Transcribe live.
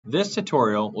This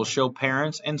tutorial will show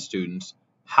parents and students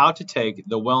how to take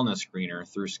the wellness screener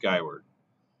through Skyward.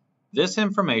 This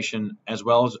information, as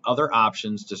well as other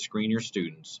options to screen your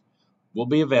students, will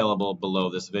be available below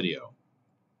this video.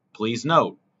 Please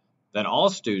note that all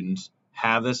students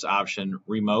have this option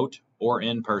remote or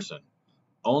in person.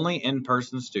 Only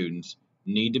in-person students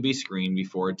need to be screened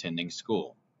before attending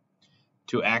school.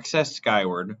 To access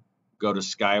Skyward, go to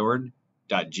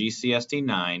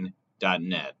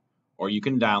skyward.gcsd9.net, or you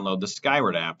can download the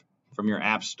Skyward app from your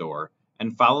App Store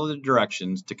and follow the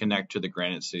directions to connect to the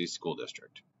Granite City School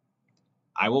District.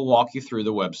 I will walk you through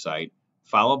the website,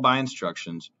 followed by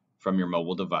instructions from your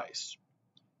mobile device.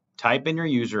 Type in your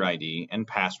user ID and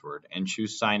password and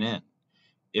choose Sign In.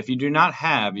 If you do not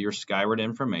have your Skyward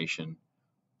information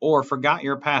or forgot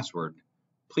your password,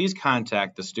 please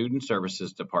contact the Student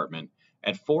Services Department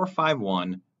at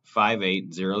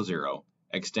 451-5800,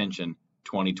 extension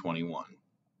 2021.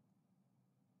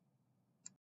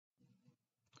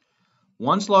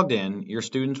 Once logged in, your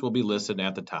students will be listed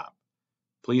at the top.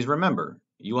 Please remember,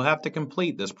 you will have to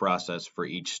complete this process for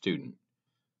each student.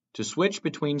 To switch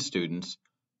between students,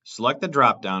 select the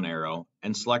drop-down arrow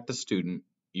and select the student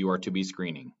you are to be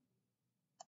screening.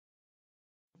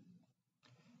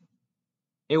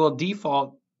 It will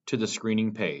default to the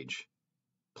screening page.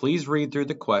 Please read through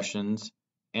the questions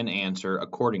and answer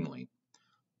accordingly.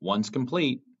 Once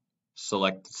complete,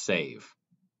 select Save.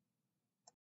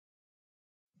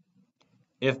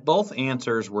 If both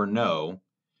answers were no,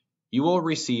 you will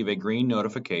receive a green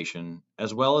notification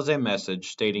as well as a message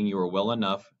stating you are well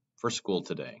enough for school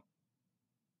today.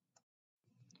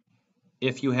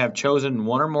 If you have chosen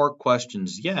one or more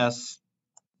questions yes,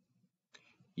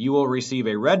 you will receive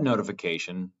a red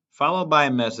notification followed by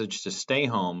a message to stay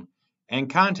home and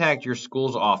contact your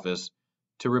school's office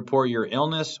to report your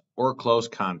illness or close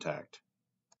contact.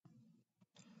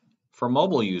 For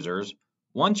mobile users,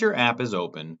 once your app is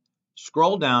open,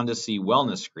 scroll down to see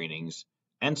Wellness Screenings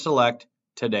and select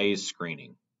Today's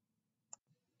Screening.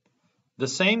 The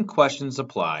same questions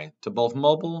apply to both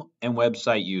mobile and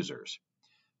website users.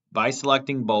 By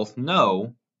selecting both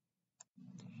No,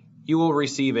 you will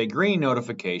receive a green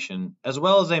notification as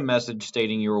well as a message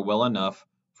stating you are well enough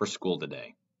for school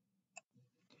today.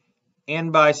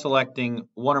 And by selecting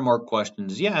one or more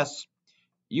questions yes,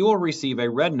 you will receive a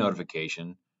red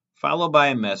notification followed by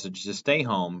a message to stay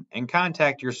home and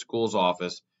contact your school's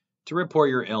office to report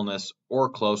your illness or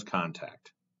close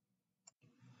contact.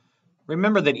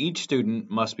 Remember that each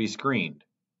student must be screened.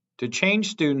 To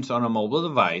change students on a mobile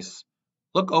device,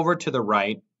 look over to the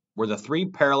right where the three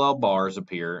parallel bars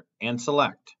appear and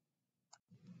select.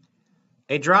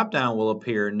 A drop-down will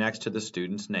appear next to the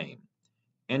student's name,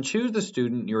 and choose the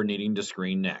student you are needing to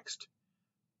screen next.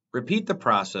 Repeat the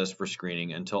process for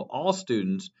screening until all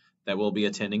students that will be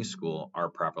attending school are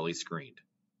properly screened.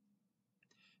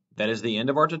 That is the end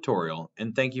of our tutorial,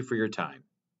 and thank you for your time.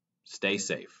 Stay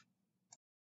safe.